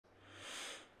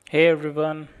Hey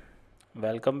everyone,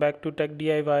 welcome back to Tech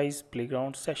DIY's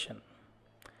Playground session.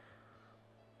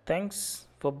 Thanks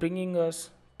for bringing us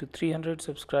to 300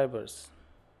 subscribers.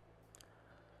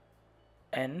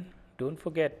 And don't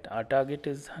forget, our target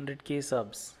is 100k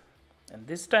subs. And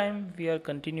this time we are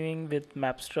continuing with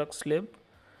Mapstruct lib,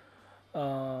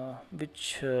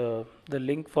 which the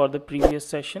link for the previous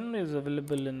session is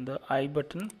available in the I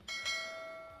button.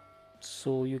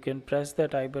 So you can press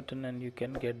that I button and you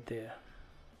can get there.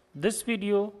 This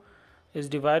video is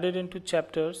divided into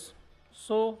chapters,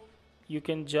 so you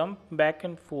can jump back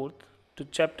and forth to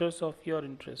chapters of your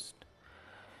interest.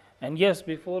 And yes,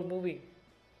 before moving,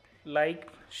 like,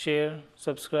 share,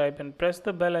 subscribe, and press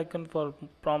the bell icon for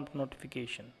prompt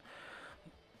notification.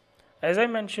 As I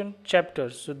mentioned,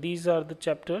 chapters. So these are the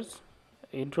chapters: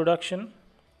 introduction,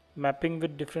 mapping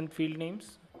with different field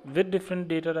names, with different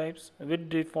data types, with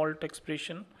default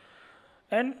expression,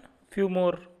 and few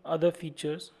more other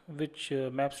features which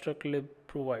Mapstruct lib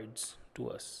provides to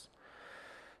us.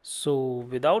 So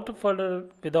without further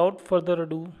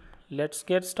ado, let's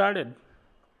get started.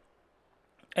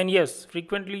 And yes,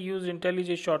 frequently used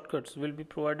IntelliJ shortcuts will be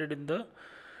provided in the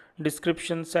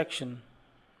description section.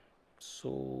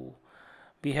 So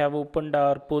we have opened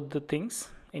our both the things,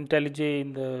 IntelliJ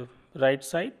in the right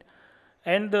side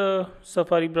and the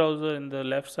Safari browser in the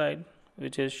left side,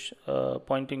 which is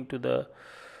pointing to the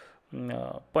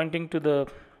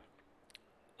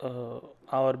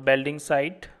our building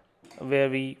site where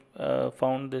we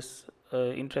found this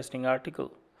interesting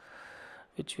article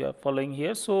which we are following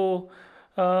here. So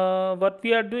what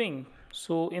we are doing,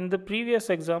 so in the previous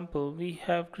example we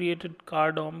have created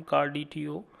car DOM, car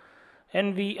DTO,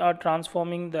 and we are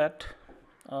transforming that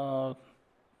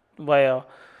via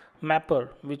mapper,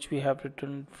 which we have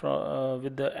written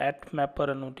with the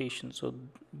 @mapper annotation. So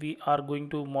we are going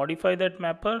to modify that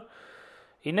mapper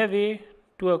in a way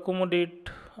to accommodate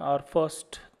our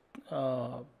first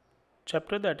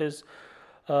chapter, that is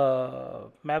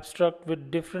Mapstruct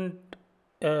with different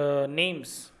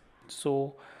names.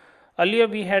 So earlier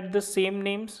we had the same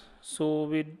names, so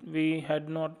we had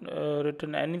not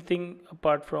written anything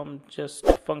apart from just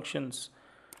functions,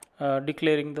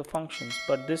 declaring the functions.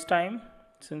 But this time,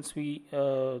 since we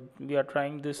are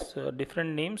trying this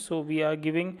different names, so we are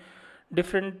giving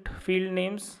different field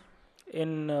names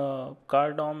in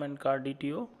car DOM and car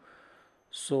DTO.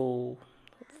 So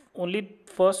only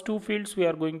first two fields we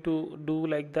are going to do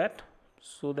like that,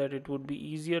 so that it would be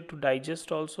easier to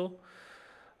digest also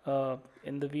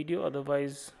in the video.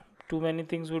 Otherwise too many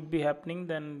things would be happening,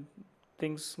 then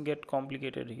things get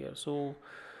complicated here. So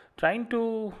trying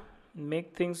to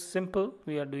make things simple,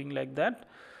 we are doing like that.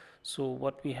 So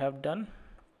what we have done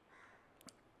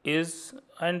is,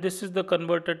 and this is the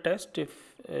converter test, if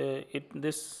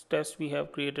this test we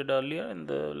have created earlier in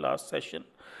the last session,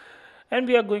 and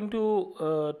we are going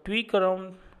to tweak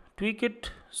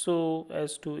it so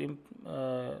as to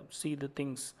see the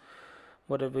things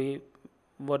whatever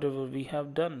we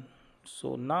have done.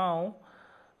 So now,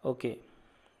 okay,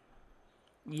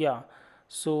 yeah,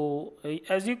 so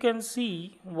as you can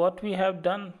see, what we have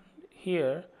done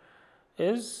here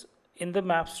is, in the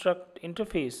Mapstruct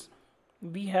interface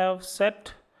we have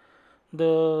set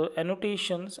the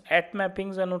annotations,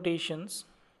 @mappings annotations,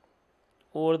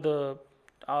 over the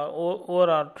or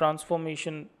our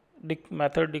transformation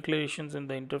method declarations in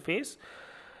the interface.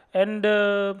 And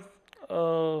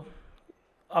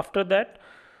after that,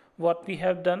 what we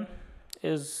have done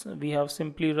is we have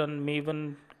simply run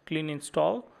maven clean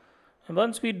install, and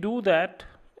once we do that,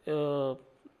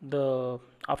 the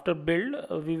after build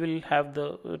we will have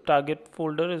the target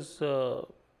folder is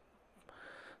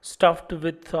stuffed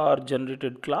with our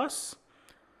generated class,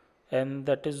 and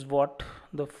that is what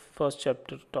the first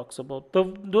chapter talks about.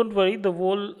 Don't worry, the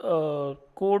whole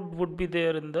code would be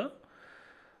there in the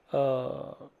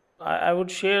I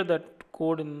would share that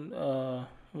code in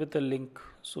with a link,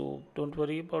 so don't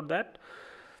worry about that.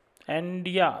 And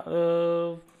yeah,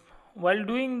 while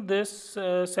doing this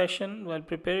session, while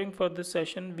preparing for this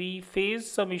session, we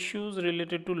faced some issues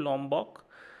related to Lombok.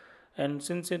 And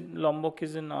since Lombok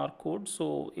is in our code,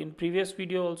 so in previous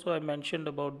video also I mentioned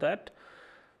about that.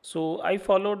 So I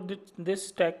followed this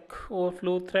Stack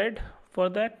Overflow thread for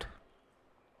that.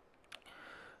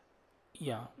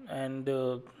 Yeah, and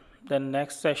the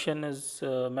next session is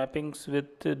mappings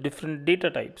with different data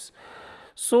types.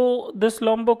 So this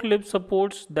Lombok lib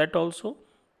supports that also.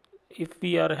 If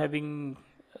we are having,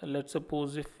 let's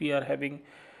suppose if we are having,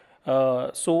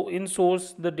 so in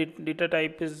source the data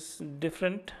type is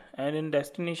different, and in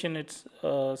destination it's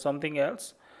something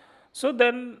else. So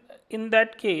then in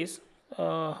that case,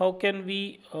 how can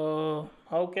we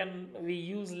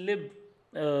use lib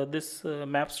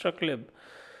Mapstruct lib.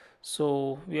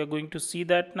 So we are going to see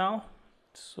that now.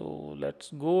 So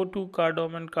let's go to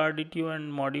cardom and cardto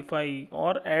and modify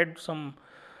or add some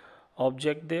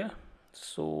object there.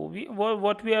 So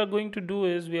what we are going to do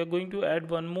is we are going to add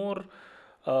one more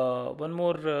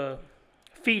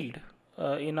field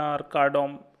in our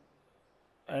cardom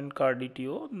and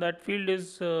cardto. That field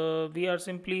is we are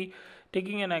simply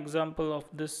taking an example of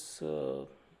this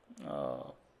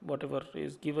whatever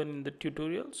is given in the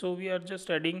tutorial. So we are just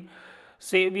adding,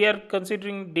 say we are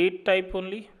considering date type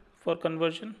only for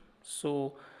conversion.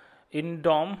 So in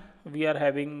DOM we are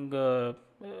having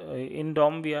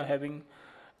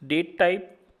date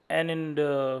type, and in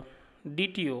the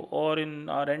DTO or in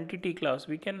our entity class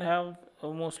we can have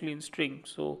mostly in string.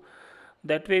 So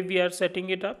that way we are setting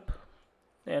it up,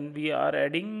 and we are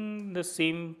adding the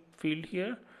same field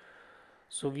here.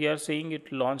 So we are saying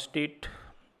it launch date,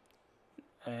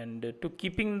 and to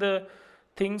keeping the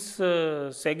things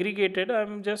segregated,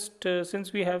 I'm just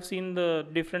since we have seen the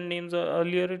different names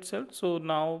earlier itself, so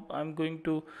now I'm going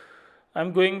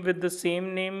with the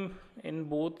same name in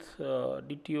both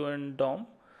DTO and DOM.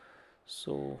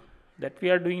 So that we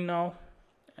are doing now.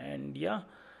 And yeah,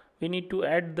 we need to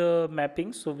add the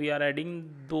mappings. So we are adding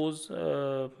those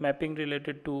mapping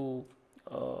related to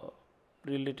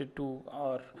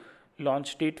our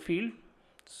launch date field.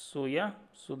 So yeah,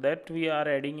 so that we are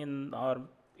adding in our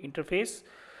interface.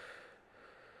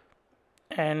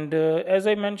 And as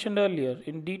I mentioned earlier,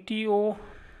 in DTO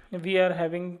we are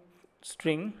having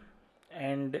string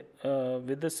and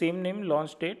with the same name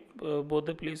launch date, both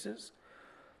the places.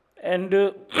 And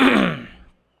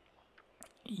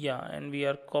yeah, and we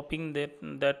are copying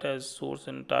that as source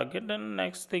and target. And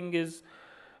next thing is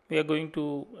we are going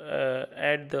to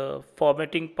add the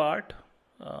formatting part,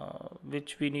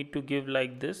 which we need to give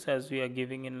like this, as we are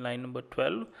giving in line number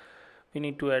 12. We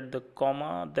need to add the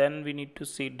comma, then we need to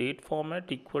say date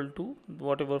format equal to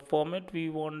whatever format we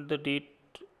want the date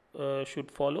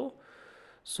should follow.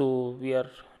 So we are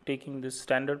taking this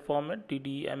standard format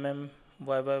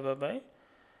DDMMYYYY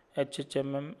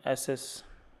HHMMSS.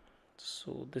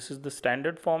 So this is the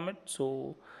standard format,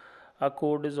 so our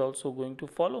code is also going to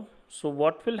follow. So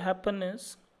what will happen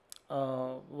is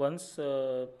once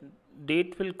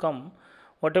date will come,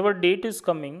 whatever date is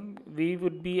coming, we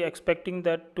would be expecting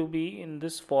that to be in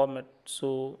this format.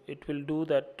 So it will do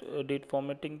that date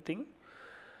formatting thing,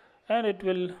 and it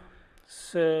will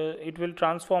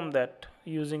transform that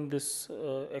using this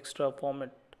extra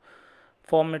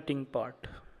formatting part.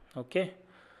 Okay.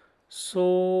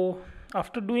 So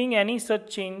after doing any such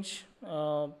change,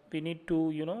 we need to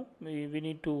we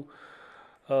need to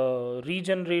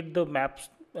regenerate the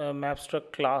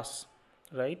Mapstruct class,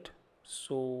 right?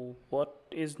 So what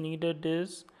is needed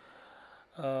is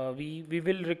we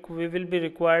will be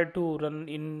required to run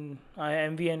in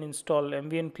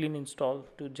mvn clean install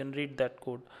to generate that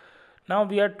code. Now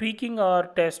we are tweaking our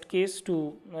test case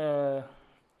to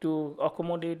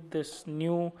accommodate this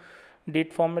new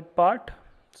date format part.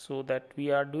 So that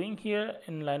we are doing here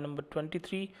in line number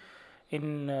 23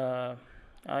 in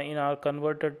our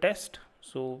converter test.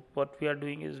 So what we are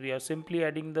doing is we are simply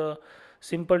adding the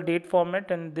simple date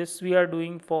format, and this we are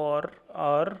doing for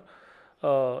our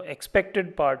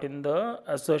expected part in the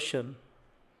assertion.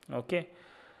 Okay,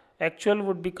 actual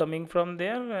would be coming from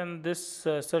there, and this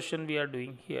assertion we are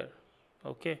doing here.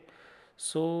 Okay,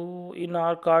 so in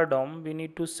our cardom we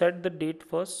need to set the date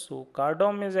first. So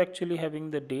cardom is actually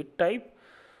having the date type.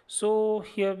 So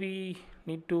here we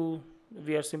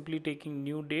are simply taking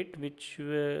new date, which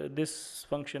this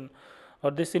function or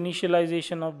this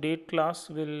initialization of date class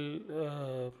will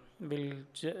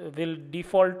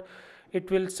default. It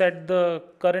will set the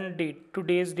current date,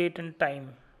 today's date and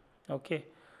time. Okay,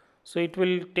 so it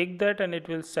will take that and it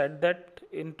will set that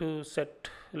into set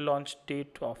launch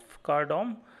date of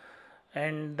cardom,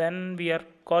 and then we are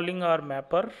calling our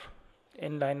mapper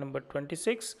in line number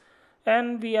 26,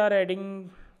 and we are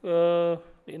adding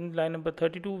in line number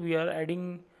 32 we are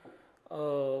adding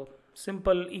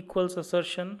simple equals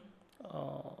assertion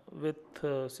with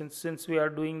since we are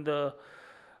doing the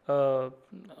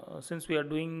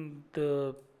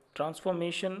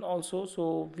transformation also.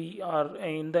 So we are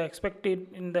in the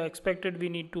expected we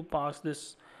need to pass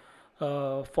this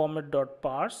format dot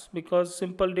parse, because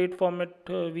simple date format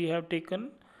we have taken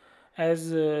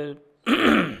as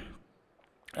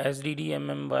as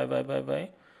DDMMYYYY.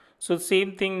 So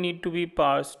same thing need to be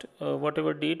parsed.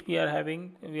 Whatever date we are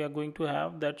going to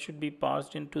have, that should be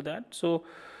parsed into that. So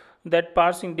that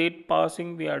date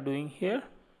parsing we are doing here,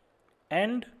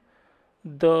 and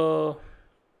the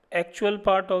actual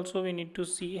part also we need to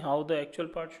see how the actual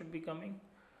part should be coming.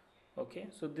 Okay,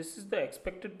 so this is the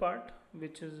expected part,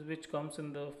 which comes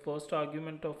in the first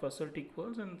argument of assert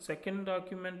equals, and second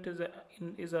argument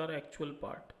is our actual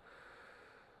part.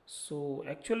 So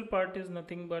actual part is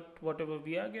nothing but whatever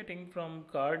we are getting from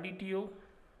car DTO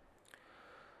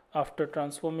after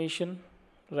transformation,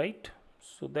 right?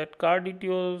 So that car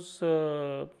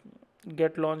DTOs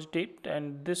get launch date,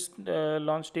 and this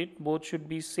launch date both should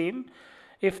be same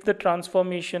if the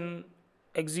transformation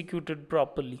executed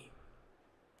properly.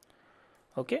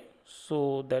 Okay,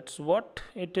 so that's what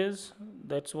it is.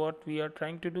 That's what we are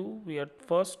trying to do. We are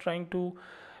first trying to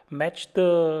match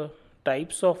the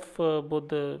types of both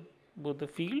the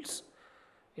fields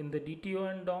in the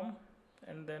DTO and DOM,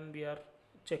 and then we are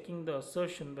checking the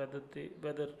assertion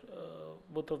whether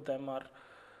both of them are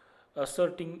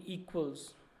asserting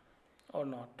equals or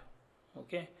not.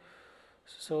 Okay,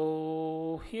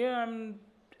 so here I'm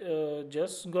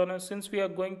just gonna, since we are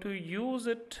going to use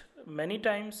it many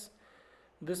times,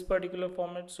 this particular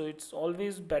format, so it's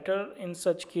always better in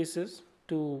such cases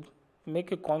to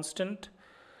make a constant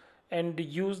and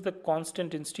use the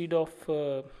constant instead of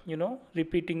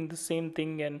repeating the same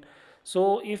thing. And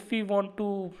so if we want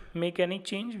to make any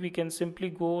change, we can simply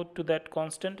go to that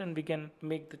constant and we can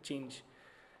make the change.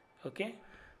 Okay,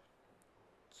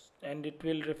 and it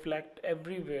will reflect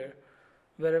everywhere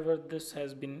wherever this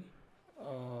has been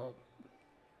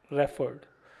referred.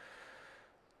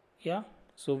 Yeah,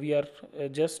 so we are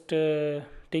just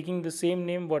taking the same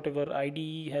name whatever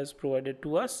IDE has provided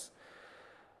to us,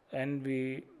 and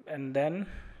then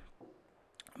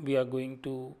we are going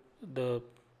to the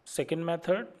second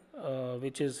method,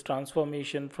 which is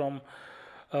transformation from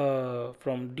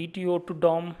DTO to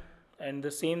DOM, and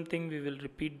the same thing we will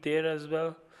repeat there as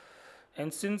well.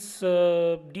 And since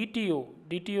DTO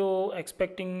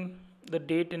expecting the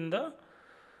date in the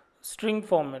string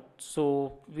format,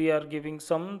 so we are giving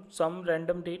some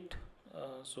random date.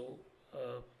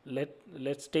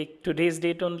 Let's take today's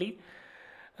date only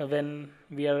when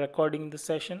we are recording the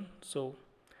session. So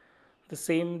the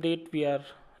same date we are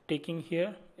taking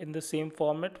here in the same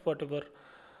format whatever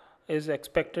is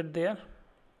expected there.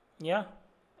 Yeah,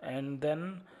 and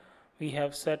then we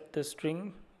have set the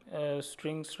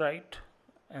strings right,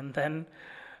 and then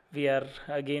we are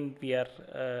adding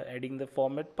the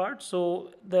format part.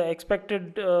 So the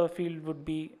expected field would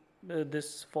be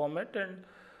this format, and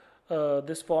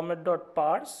this format dot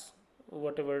parse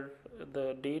whatever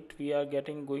the date we are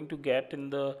going to get in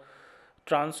the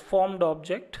transformed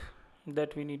object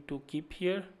that we need to keep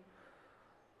here.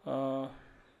 So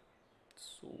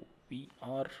we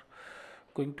are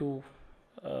going to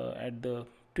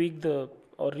tweak the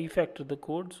or refactor the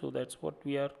code, so that's what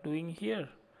we are doing here.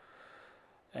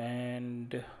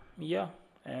 And yeah,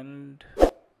 and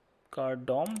car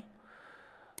DOM,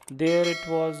 there it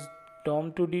was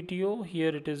DOM to DTO,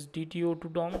 here it is DTO to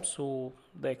DOM. So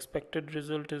the expected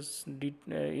result is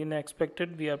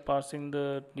unexpected, we are passing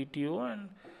the DTO, and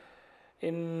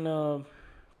in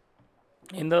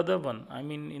the other one, I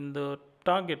mean in the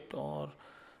target or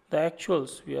the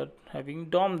actuals, we are having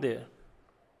DOM there.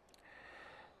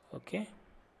 Okay,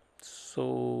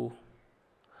 so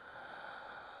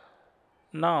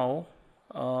now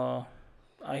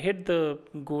I hit the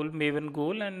Maven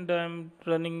goal, and I'm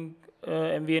running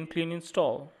mvn clean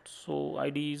install. So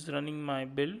IDE is running my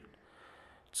build,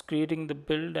 it's creating the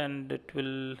build, and it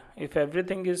will, if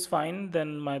everything is fine,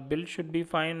 then my build should be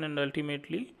fine, and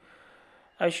ultimately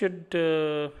I should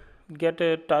get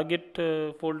a target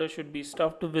folder should be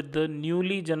stuffed with the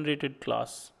newly generated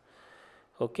class.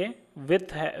 Okay, with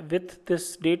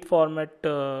this date format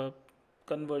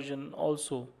conversion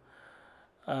also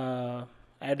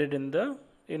added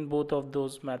in both of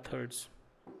those methods.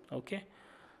 Okay,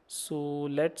 so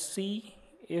let's see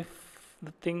if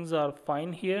the things are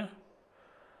fine here.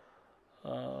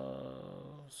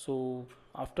 So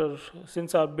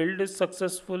since our build is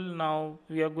successful, now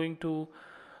we are going to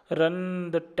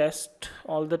run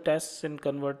all the tests in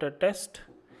converter test.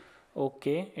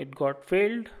 Okay, it got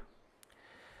failed.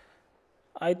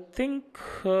 I think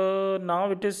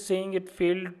now it is saying it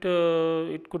failed,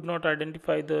 it could not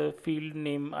identify the field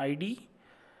name ID,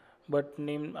 but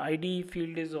name ID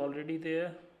field is already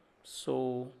there.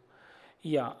 So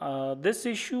yeah, this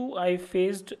issue I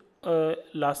faced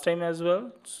last time as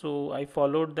well, so I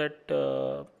followed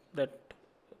that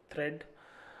thread,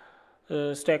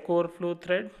 Stack Overflow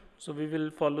thread. So we will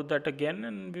follow that again,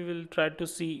 and we will try to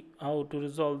see how to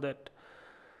resolve that.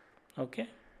 Okay,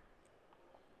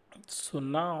 so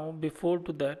now before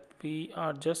to that, we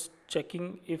are just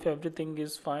checking if everything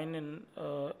is fine in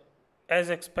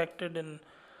as expected in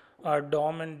our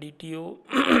DOM and DTO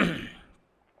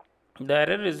The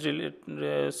error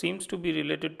is seems to be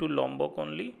related to Lombok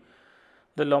only,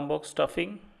 the Lombok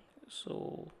stuffing.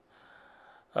 So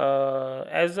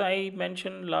as I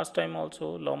mentioned last time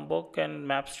also, Lombok and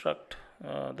Mapstruct,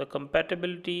 the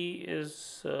compatibility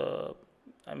is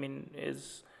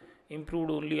is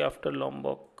improved only after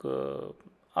Lombok,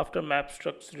 after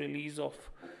Mapstruct's release of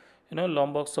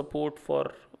Lombok support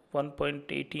for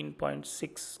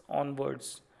 1.18.6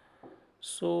 onwards.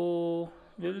 So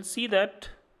we will see that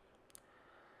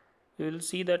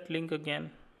link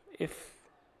again. If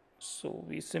so,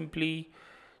 we simply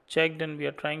checked and we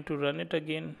are trying to run it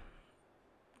again.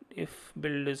 If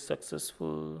build is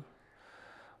successful,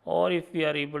 or if we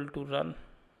are able to run,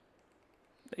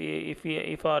 if we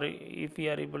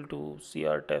are able to see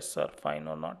our tests are fine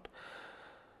or not.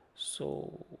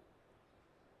 So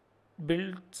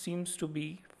build seems to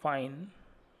be fine.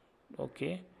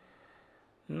 Okay,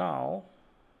 now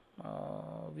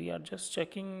we are just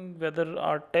checking whether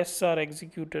our tests are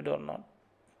executed or not.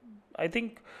 I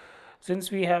think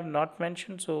since we have not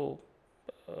mentioned, so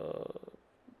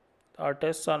our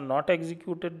tests are not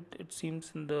executed, it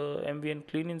seems, in the mvn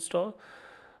clean install.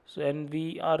 So, and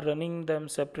we are running them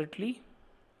separately.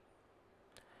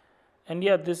 And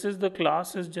yeah, this is the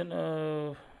class is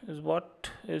what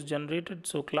is generated.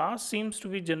 So class seems to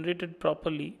be generated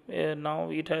properly. Now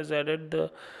it has added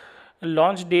the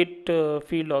launch date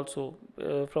field also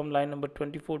from line number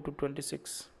 24 to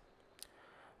 26.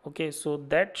 Okay, so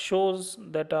that shows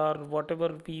that our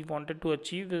whatever we wanted to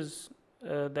achieve is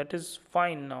that is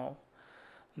fine now.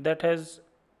 That has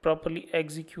properly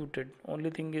executed. Only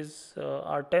thing is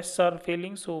our tests are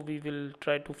failing, so we will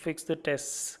try to fix the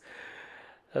tests.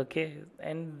 Okay,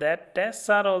 and that tests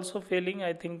are also failing,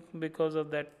 I think, because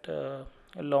of that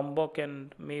Lombok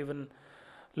and Maven,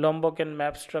 Lombok and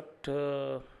Mapstruct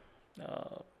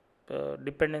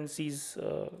dependencies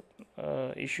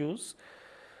issues.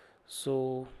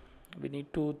 So we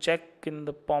need to check in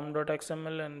the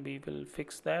pom.xml and we will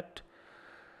fix that.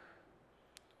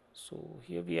 So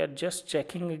here we are just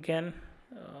checking again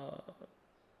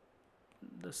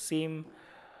the same.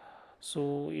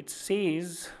 So it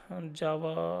says on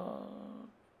Java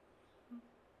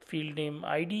field name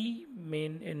ID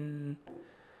main in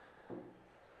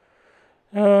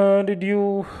did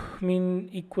you mean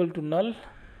equal to null?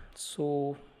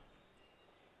 So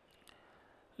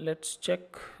let's check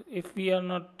if we are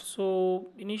not. So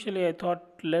initially I thought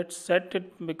let's set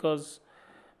it because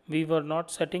we were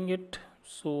not setting it.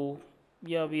 So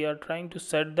yeah, we are trying to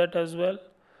set that as well.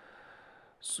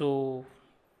 So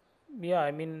yeah,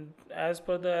 I mean, as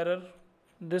per the error,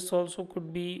 this also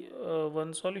could be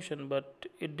one solution, but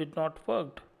it did not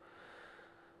work.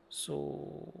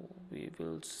 So we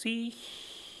will see.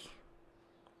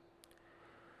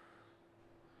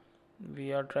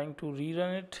 We are trying to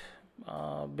rerun it,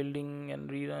 building and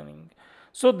rerunning.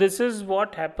 So this is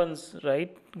what happens,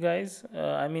 right, guys?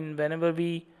 I mean, whenever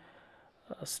we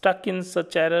stuck in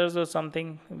such errors or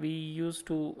something, we used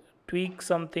to tweak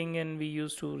something and we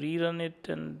used to rerun it,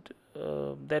 and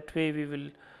that way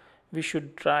we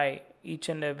should try each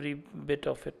and every bit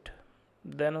of it.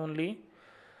 Then only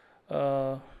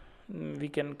we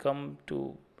can come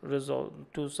to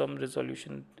some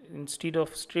resolution, instead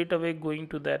of straight away going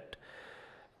to that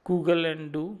Google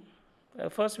and do.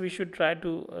 First we should try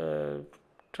to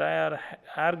try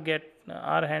get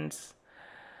our hands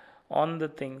on the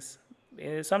things.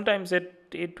 Sometimes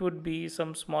it would be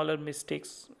some smaller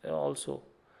mistakes also.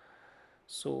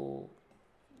 So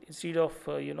instead of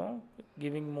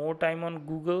giving more time on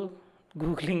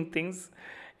googling things,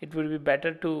 it would be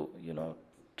better to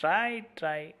try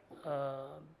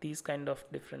these kind of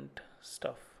different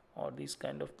stuff, or these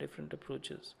kind of different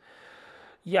approaches.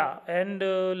 Yeah, and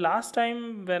last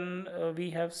time when we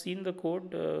have seen the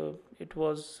code, it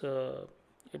was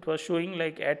showing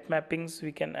like at mappings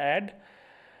we can add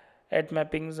at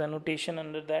mappings annotation.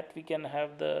 Under that we can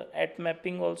have the at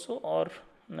mapping also, or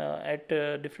at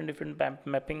different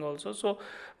mapping also. So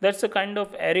that's a kind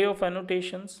of array of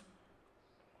annotations.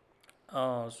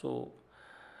 So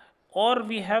or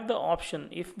we have the option,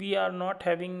 if we are not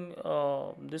having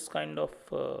this kind of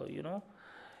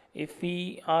if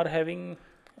we are having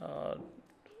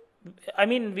I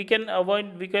mean, we can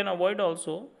avoid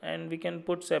also, and we can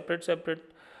put separate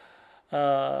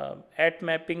at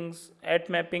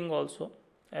mapping also,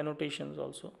 annotations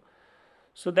also.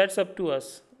 So that's up to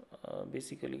us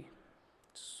basically.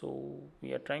 So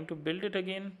we are trying to build it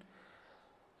again.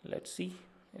 Let's see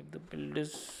if the build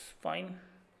is fine.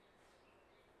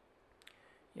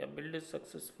 Yeah, build is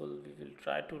successful. We will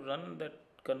try to run that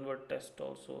convert test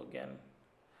also again.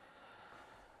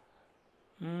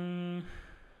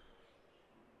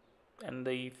 and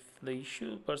the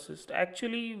issue persists.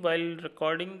 Actually, while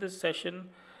recording this session,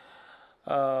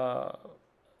 uh,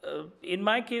 in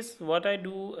my case, what I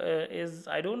do is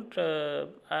I don't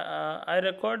I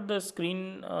record the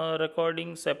screen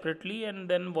recording separately and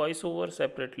then voiceover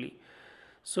separately.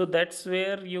 So that's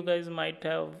where you guys might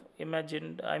have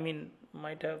imagined, I mean,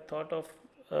 might have thought of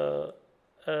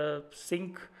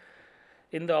sync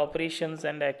in the operations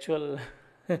and actual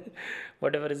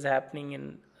whatever is happening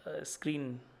in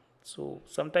screen. So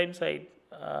sometimes I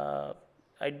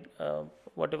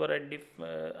whatever I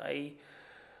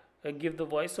give the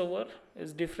voiceover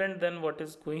is different than what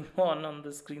is going on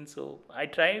the screen. So I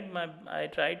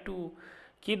try to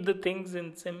keep the things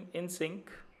in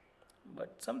sync,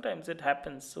 but sometimes it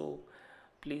happens. So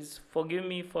please forgive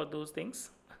me for those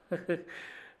things.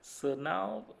 So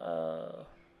now,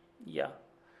 yeah.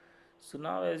 So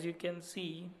now, as you can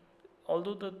see,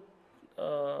 although the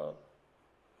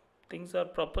things are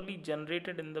properly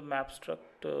generated in the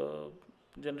Mapstruct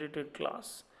generated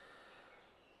class,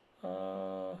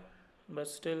 uh, but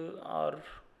still our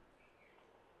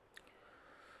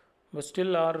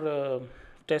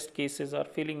test cases are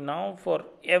failing now for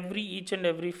each and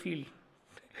every field.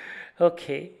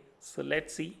 Okay, so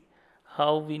let's see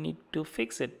how we need to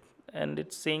fix it, and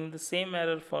it's saying the same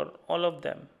error for all of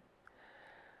them.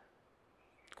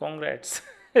 Congrats.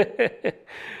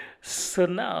 So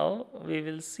now we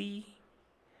will see.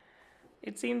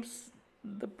 It seems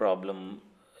the problem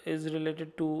is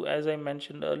related to, as I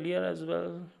mentioned earlier as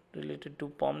well, related to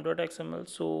pom.xml.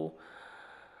 So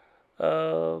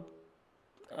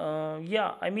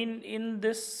yeah, I mean, in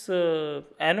this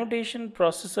annotation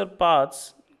processor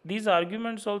paths, these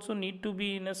arguments also need to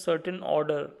be in a certain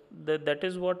order. That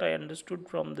is what I understood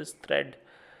from this thread.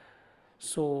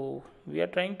 So we are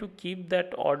trying to keep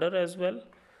that order as well.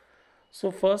 So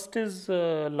first is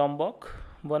Lombok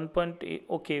 1.8.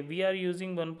 Okay, we are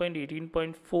using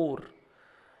 1.18.4,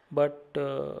 but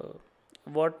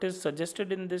what is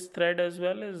suggested in this thread as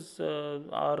well is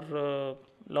our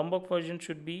Lombok version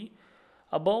should be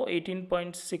above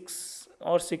 18.6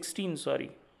 or 16,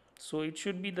 sorry. So it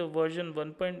should be the version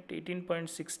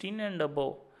 1.18.16 and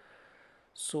above.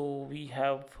 So we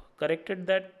have corrected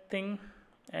that thing,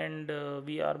 and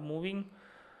we are moving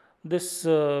this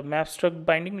Mapstruct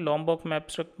binding, Lombok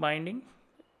Mapstruct binding,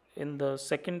 in the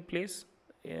second place.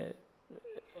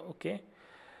 Okay,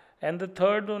 and the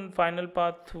third and final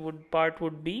part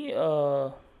would be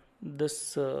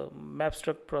this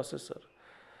Mapstruct processor.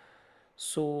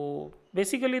 So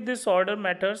basically this order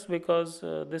matters because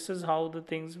this is how the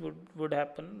things would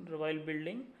happen while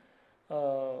building.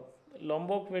 uh,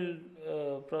 Lombok will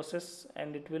process,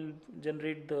 and it will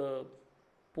generate the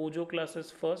Pojo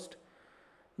classes first.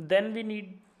 Then we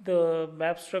need the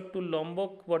Mapstruct to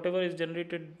Lombok. Whatever is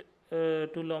generated to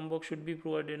Lombok should be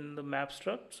provided in the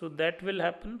Mapstruct. So that will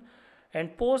happen.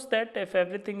 And post that, if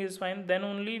everything is fine, then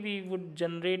only we would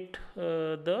generate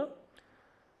the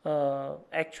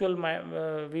actual.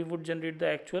 We would generate the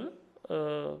actual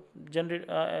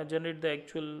generate the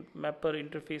actual mapper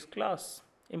interface class,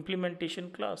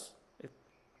 implementation class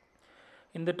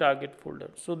in the target folder.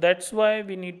 So that's why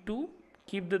we need to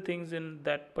keep the things in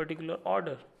that particular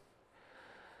order.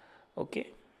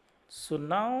 Okay, so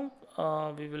now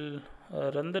we will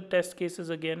run the test cases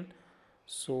again.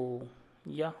 So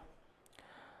yeah,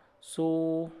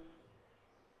 so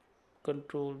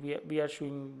control, we are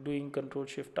doing control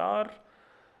shift R,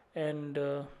 and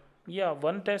yeah,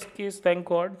 one test case, thank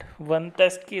god, one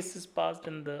test case is passed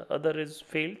and the other is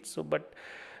failed. So but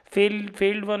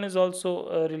failed one is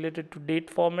also related to date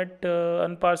format,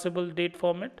 unparsable date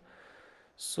format.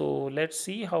 So let's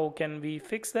see how can we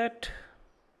fix that.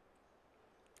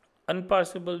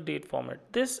 Unparsable date format,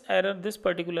 this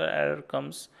particular error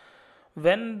comes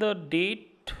when the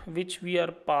date which we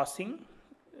are passing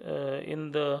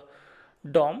in the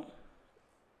DOM,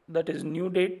 that is new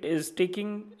date, is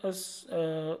taking a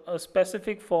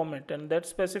specific format, and that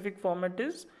specific format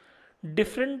is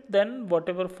different than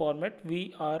whatever format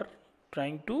we are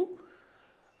trying to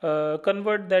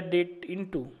convert that date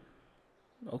into.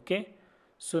 Okay,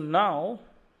 so now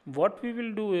what we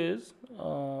will do is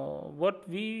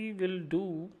we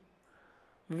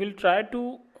will try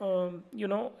to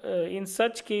in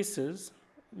such cases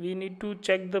we need to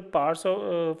check the parse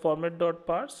format dot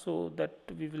parse, so that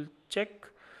we will check.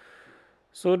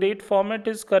 So date format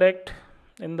is correct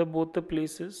in the both the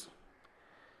places.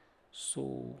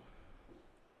 So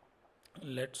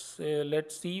let's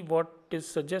see what is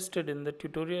suggested in the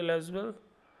tutorial as well.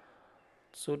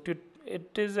 So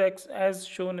it is as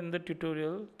shown in the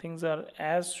tutorial, things are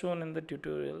as shown in the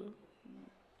tutorial.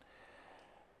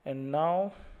 And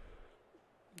now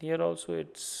Here also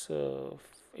it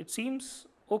seems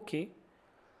okay.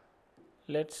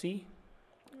 Let's see.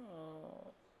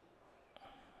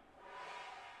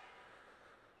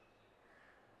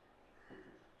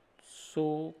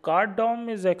 So card DOM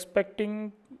is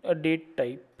expecting a date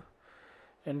type,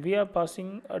 and we are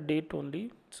passing a date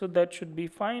only, so that should be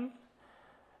fine.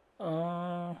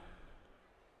 And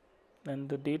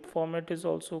the date format is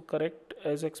also correct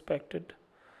as expected.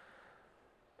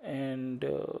 And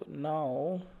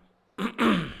now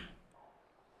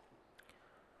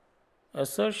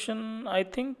assertion, I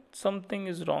think something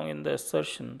is wrong in the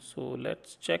assertion, so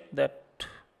let's check that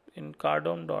in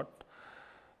cardom dot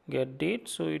get date.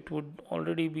 So it would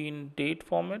already be in date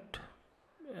format,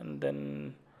 and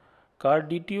then card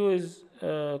DTO is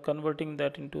converting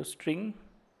that into string.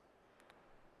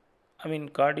 I mean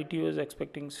card DTO is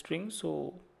expecting string,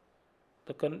 so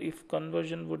the if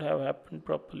conversion would have happened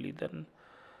properly, then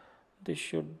this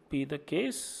should be the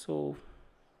case. So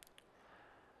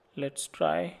let's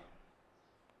try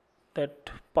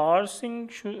that. Parsing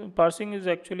is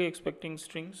actually expecting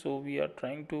string, so we are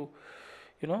trying to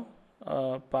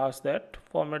pass that.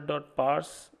 Format dot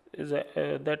parse is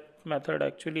that method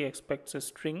actually expects a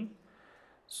string,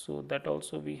 so that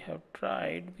also we have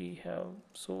tried.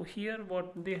 So here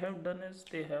what they have done is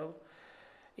they have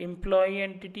employee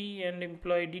entity and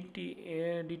employee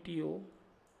DTO,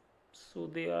 so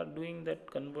they are doing that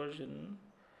conversion.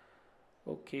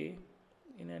 Okay,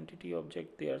 in entity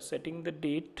object they are setting the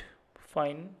date,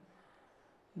 fine.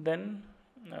 Then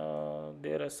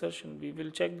their assertion, we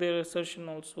will check their assertion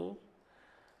also.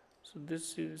 So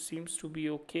this seems to be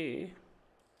okay.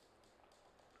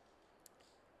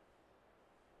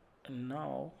 And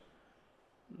now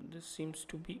this seems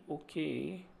to be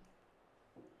okay.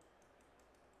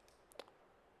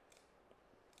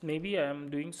 Maybe I am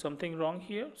doing something wrong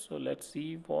here, so let's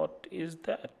see what is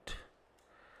that.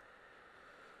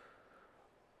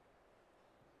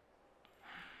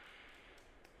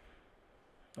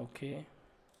 Okay,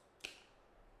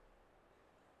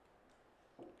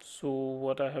 so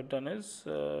what I have done is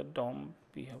DOM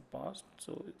we have passed,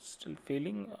 so it's still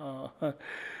failing.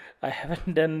 I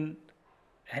haven't done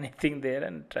anything there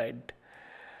and tried.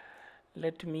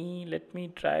 Let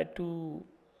me try to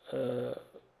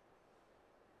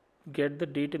get the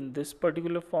date in this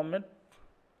particular format.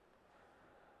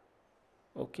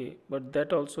 Okay, but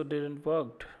that also didn't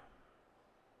work.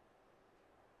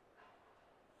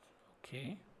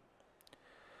 Okay,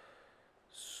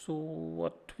 so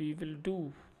what we will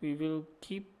do, we will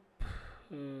keep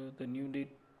the new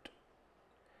date.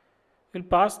 We'll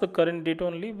pass the current date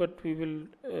only, but we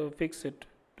will fix it,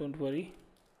 don't worry.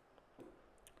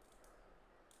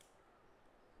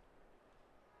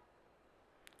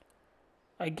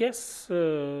 I guess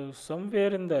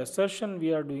somewhere in the assertion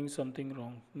we are doing something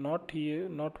wrong, not here,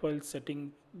 not while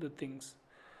setting the things.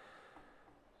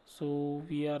 So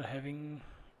we are having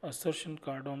assertion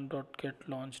cardom dot get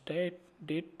launch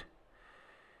date.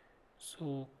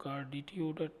 So card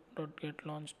DTO dot get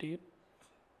launch date,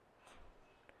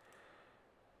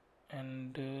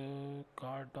 and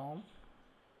cardom.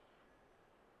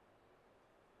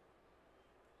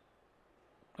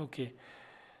 Okay.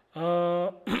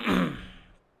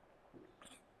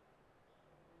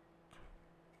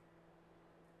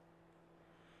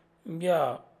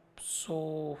 Yeah,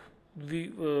 so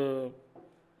we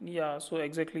yeah, so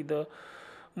exactly the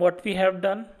what we have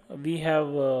done, we have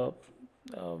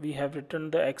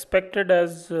written the expected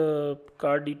as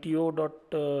card DTO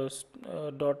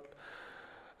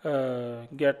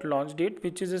get launch date,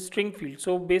 which is a string field.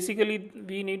 So basically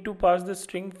we need to pass the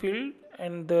string field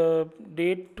and the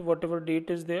date, whatever date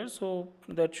is there, so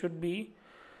that should be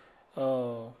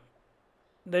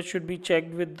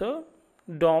checked with the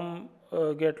DOM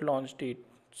get launch date.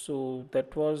 So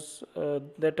that was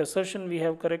that assertion we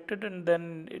have corrected, and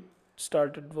then it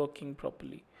started working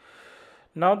properly.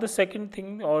 Now the second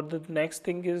thing, or the next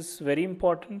thing, is very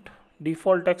important: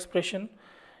 default expression.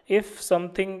 If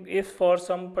for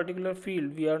some particular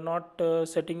field we are not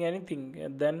setting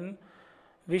anything, then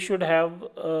we should have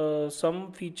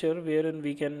some feature wherein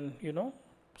we can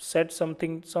set some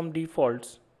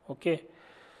defaults. Okay,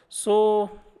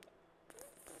 so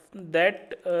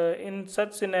that in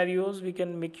such scenarios we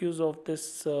can make use of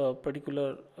this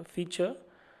particular feature,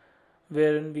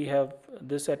 wherein we have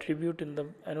this attribute in the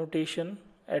annotation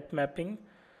at mapping.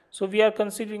 So we are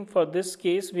considering, for this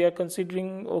case we are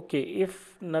considering, okay,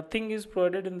 if nothing is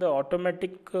provided in the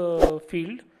automatic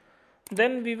field,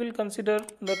 then we will consider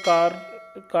the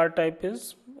car type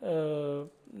is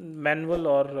manual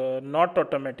or not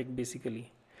automatic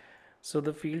basically. So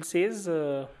the field says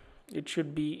it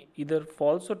should be either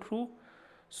false or true.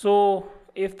 So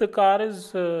if the car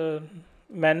is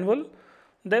manual,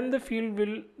 then the field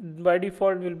will by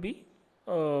default will be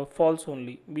false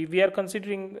only. We are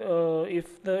considering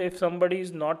if somebody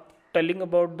is not telling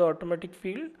about the automatic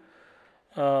field,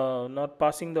 not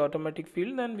passing the automatic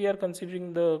field, then we are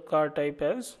considering the car type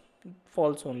as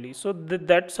false only. So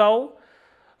that's how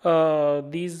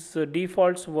these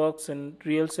defaults works in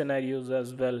real scenarios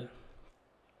as well.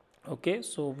 Okay,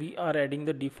 so we are adding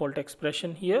the default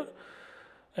expression here,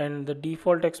 and the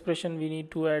default expression we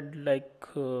need to add like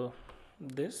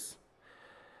this.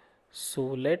 So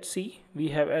let's see, we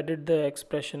have added the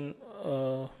expression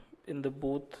in the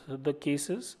both the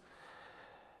cases.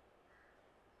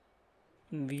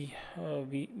 We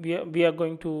are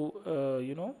going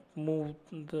to move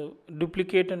the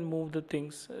duplicate and move the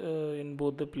things in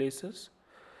both the places,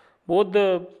 both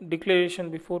the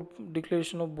declaration before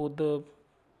declaration of both the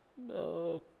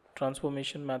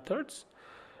transformation methods.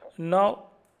 Now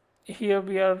here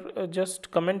we are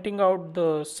just commenting out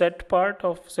the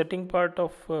setting part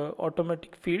of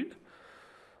automatic field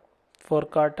for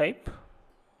car type.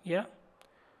 Yeah,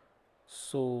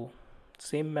 so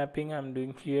same mapping I'm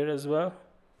doing here as well,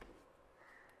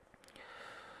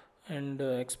 and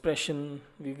expression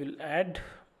we will add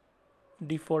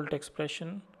default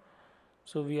expression,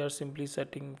 so we are simply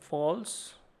setting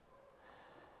false.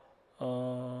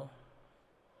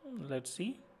 Let's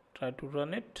see, try to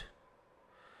run it.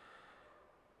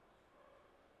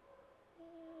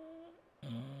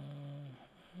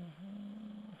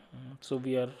 So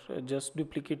we are just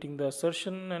duplicating the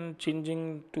assertion and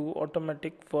changing to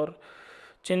automatic for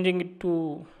changing it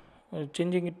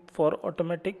for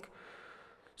automatic.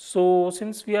 So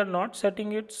since we are not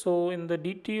setting it, so in the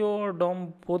DTO or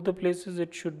DOM both the places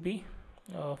it should be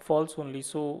false only.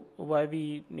 So why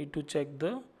we need to check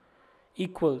the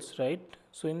equals, right?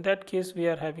 So in that case we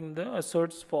are having the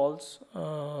asserts false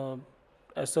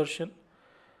assertion.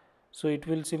 So it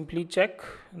will simply check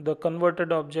the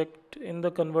converted object. In the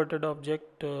converted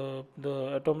object the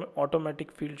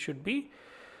automatic field should be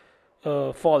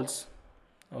false.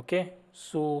 Okay,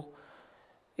 so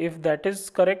if that is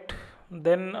correct,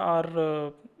 then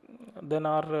our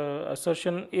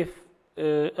assertion if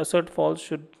assert false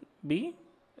should be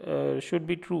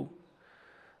true,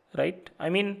 right? I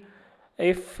mean,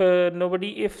 if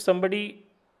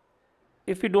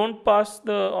if we don't pass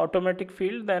the automatic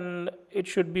field, then it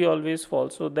should be always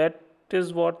false. So that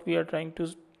is what we are trying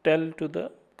to tell to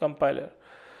the compiler.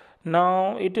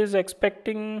 Now it is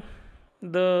expecting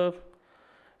the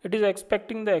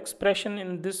expression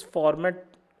in this format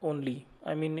only.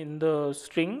 I mean, in the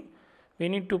string we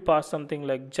need to pass something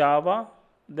like Java,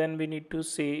 then we need to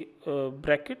say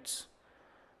brackets,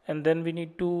 and then we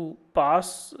need to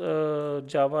pass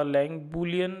Java lang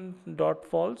boolean dot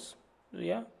false.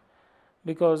 Yeah,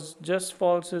 because just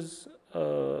false is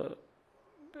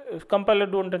compiler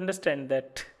don't understand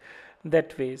that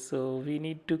way. So we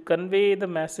need to convey the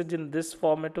message in this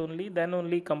format only, then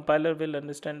only compiler will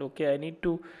understand, okay,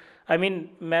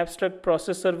 Mapstruct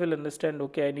processor will understand,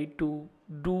 okay, I need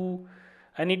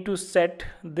to set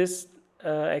this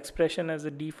expression as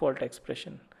a default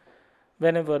expression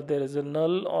whenever there is a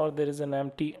null or there is an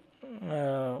empty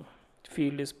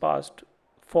field is passed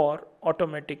for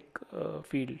automatic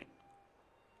field.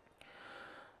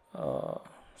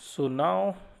 So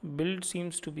now build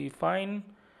seems to be fine.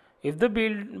 If the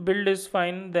build is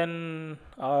fine, then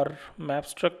our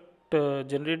Mapstruct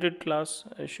generated class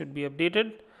should be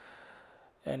updated,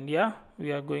 and yeah,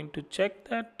 we are going to check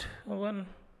that one.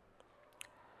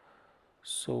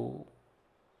 So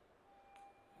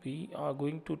we are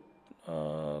going to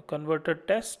convert a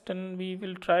test, and we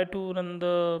will try to run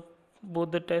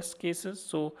both the test cases.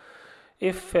 So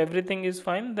if everything is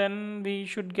fine, then we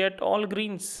should get all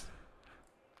greens.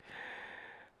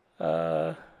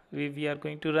 We are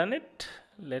going to run it.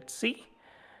 Let's see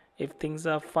if things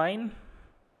are fine,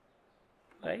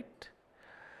 right?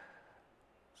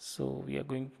 So we are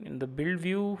going in the build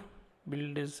view.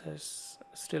 Build is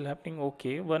still happening.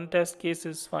 Okay, one test case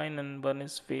is fine and one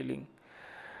is failing.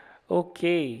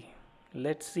 Okay,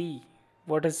 let's see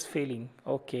what is failing.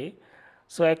 Okay,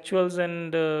 so actuals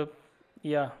and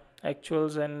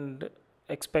actuals and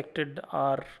expected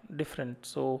are different.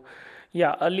 So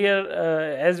yeah, earlier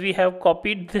as we have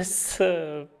copied this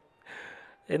from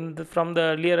the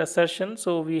earlier assertion,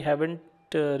 so we haven't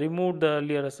removed the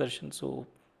earlier assertion, so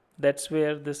that's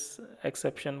where this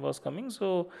exception was coming.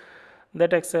 So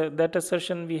that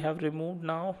assertion we have removed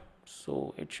now,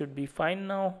 so it should be fine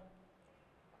now.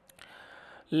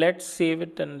 Let's save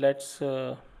it and let's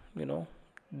do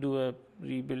a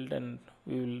rebuild, and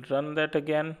we will run that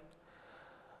again.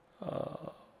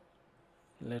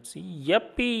 Let's see.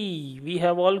 Yuppie, we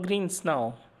have all greens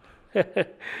now.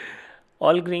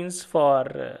 All greens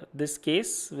for this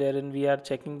case, wherein we are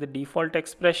checking the default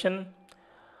expression,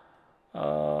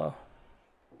 uh,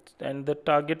 and the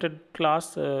targeted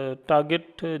class,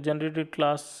 target generated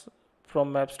class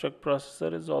from Mapstruct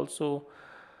processor is also,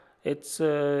 it's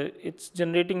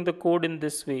generating the code in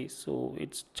this way. So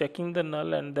it's checking the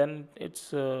null, and then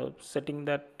it's setting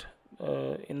that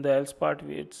in the else part,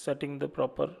 it's setting the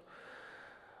proper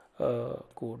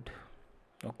code.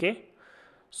 Okay,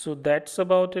 so that's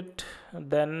about it.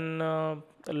 Then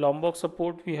Lombok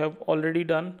support we have already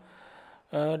done.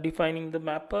 Defining the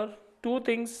mapper, two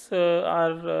things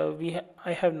are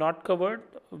I have not covered,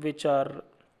 which are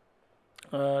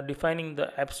defining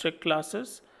the abstract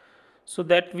classes, so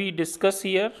that we discuss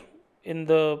here in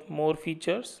the more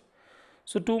features.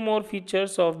 So two more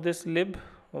features of this lib.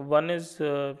 One is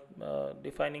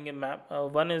defining a map.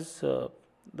 One is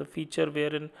the feature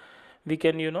wherein we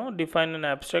can define an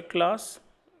abstract class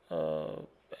uh,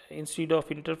 instead of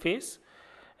interface,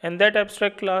 and that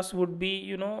abstract class would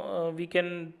be we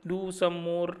can do some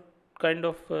more kind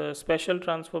of special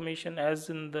transformation as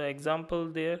in the example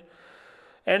there.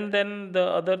 And then the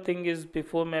other thing is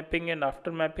before mapping and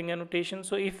after mapping annotation.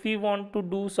 So if we want to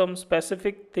do some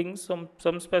specific things,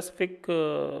 some specific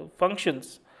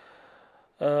functions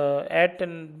at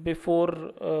and before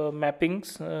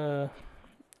mappings,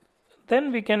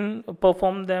 then we can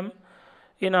perform them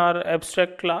in our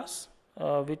abstract class,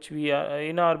 which we are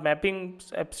in our mapping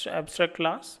abstract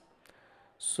class.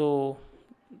 So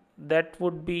that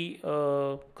would be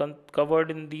covered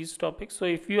in these topics. So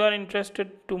if you are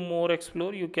interested to more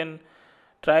explore, you can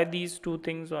try these two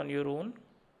things on your own.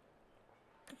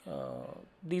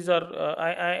 These are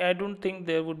I don't think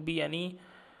there would be any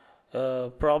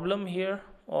problem here,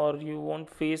 or you won't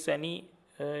face any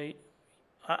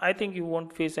I think you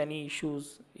won't face any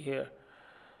issues here.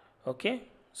 Okay,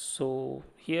 so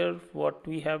here what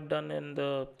we have done in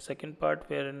the second part,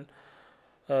 wherein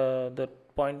the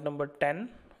point number 10,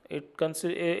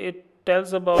 it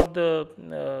tells about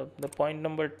the point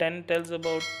number 10 tells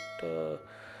about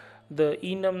the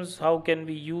enums, how can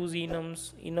we use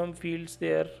enum fields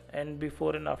there, and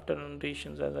before and after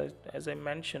annotations, as I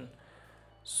mentioned.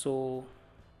 So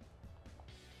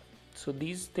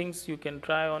these things you can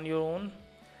try on your own.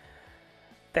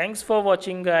 Thanks for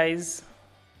watching, guys,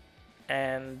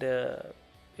 and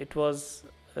it was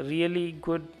really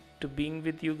good to being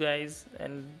with you guys,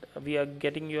 and we are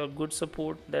getting your good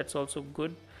support. That's also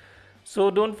good. So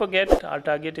don't forget, our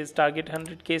target is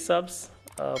 100k subs.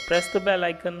 Press the bell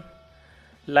icon,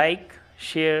 like,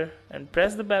 share, and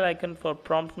press the bell icon for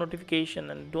prompt notification,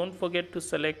 and don't forget to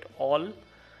select all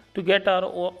to get our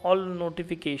all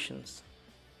notifications.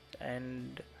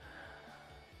 And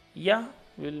yeah,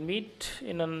 we'll meet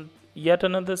in yet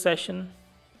another session,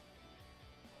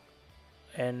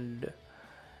 and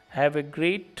have a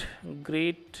great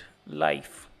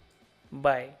life.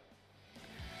 Bye.